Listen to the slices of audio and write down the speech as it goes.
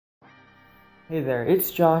Hey there,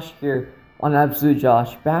 it's Josh here on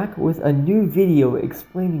AbsoluteJosh, back with a new video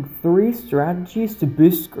explaining 3 strategies to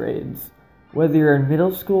boost grades. Whether you're in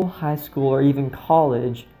middle school, high school, or even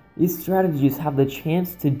college, these strategies have the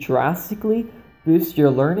chance to drastically boost your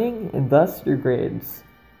learning and thus your grades.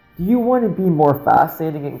 Do you want to be more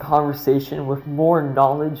fascinating in conversation with more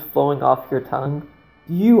knowledge flowing off your tongue?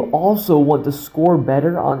 Do you also want to score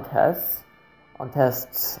better on tests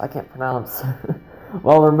I can't pronounce,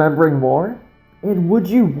 while remembering more? And would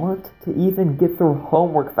you want to even get through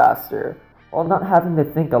homework faster while not having to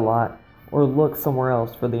think a lot or look somewhere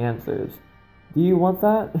else for the answers? Do you want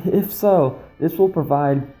that? If so, this will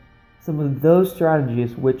provide some of those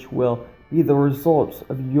strategies which will be the results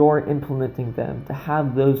of your implementing them to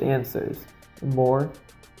have those answers and more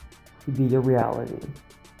to be a reality.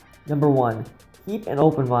 Number 1, keep an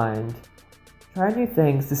open mind. Try new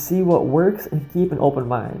things to see what works and keep an open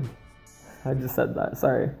mind. I just said that,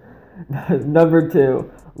 sorry. Number 2,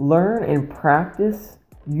 learn and practice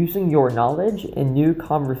using your knowledge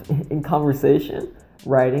in conversation,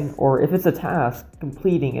 writing, or if it's a task,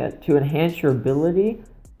 completing it to enhance your ability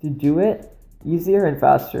to do it easier and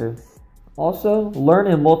faster. Also, learn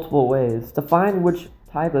in multiple ways. To find which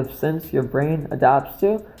type of sense your brain adapts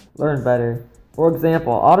to, learn better. For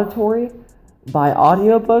example, auditory by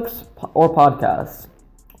audiobooks or podcasts,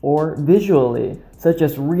 or visually, such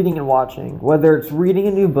as reading and watching, whether it's reading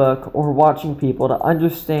a new book or watching people to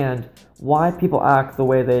understand why people act the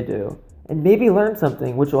way they do, and maybe learn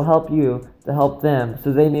something which will help you to help them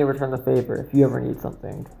so they may return the favor if you ever need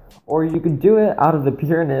something. Or you can do it out of the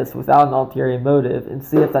pureness without an ulterior motive and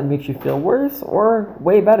see if that makes you feel worse or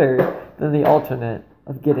way better than the alternate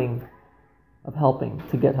of helping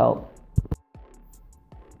to get help.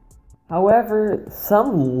 However,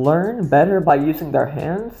 some learn better by using their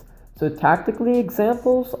hands, so tactically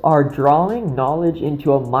examples are drawing knowledge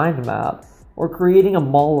into a mind map or creating a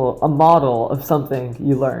model of something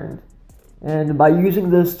you learned. And by using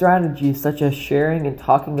those strategies such as sharing and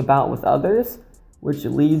talking about with others, which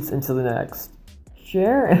leads into the next.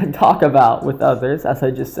 Share and talk about with others, as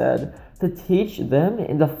I just said, to teach them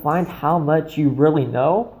and to find how much you really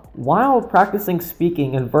know while practicing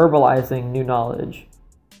speaking and verbalizing new knowledge.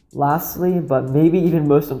 Lastly, but maybe even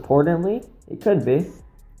most importantly, it could be,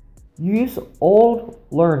 use old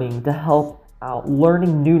learning to help out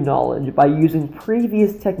learning new knowledge by using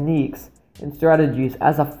previous techniques and strategies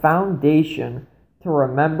as a foundation to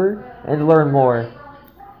remember and learn more.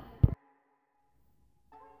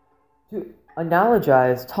 To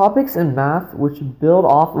analogize, topics in math which build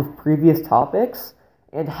off of previous topics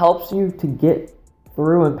and helps you to get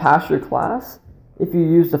through and pass your class. If you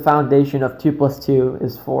use the foundation of 2 + 2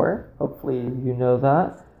 is 4, hopefully you know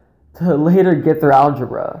that, to later get through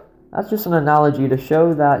algebra. That's just an analogy to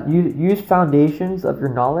show that you use foundations of your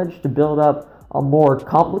knowledge to build up a more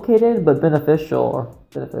complicated but beneficial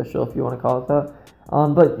if you want to call it that.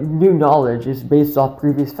 But new knowledge is based off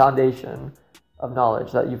previous foundation of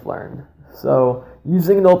knowledge that you've learned. So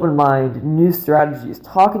using an open mind, new strategies,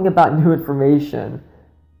 talking about new information,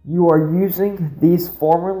 you are using these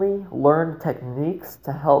formerly learned techniques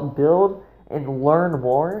to help build and learn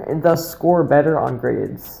more and thus score better on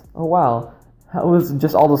grades. Oh wow, that was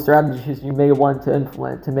just all the strategies you may want to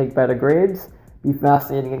implement to make better grades, be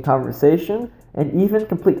fascinating in conversation, and even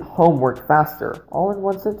complete homework faster, all in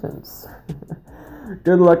one sentence.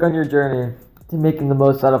 Good luck on your journey to making the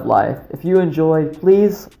most out of life. If you enjoyed,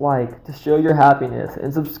 please like to show your happiness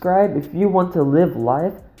and subscribe if you want to live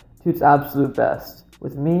life to its absolute best.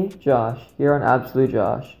 With me, Josh, here on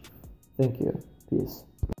AbsoluteJosh. Thank you. Peace.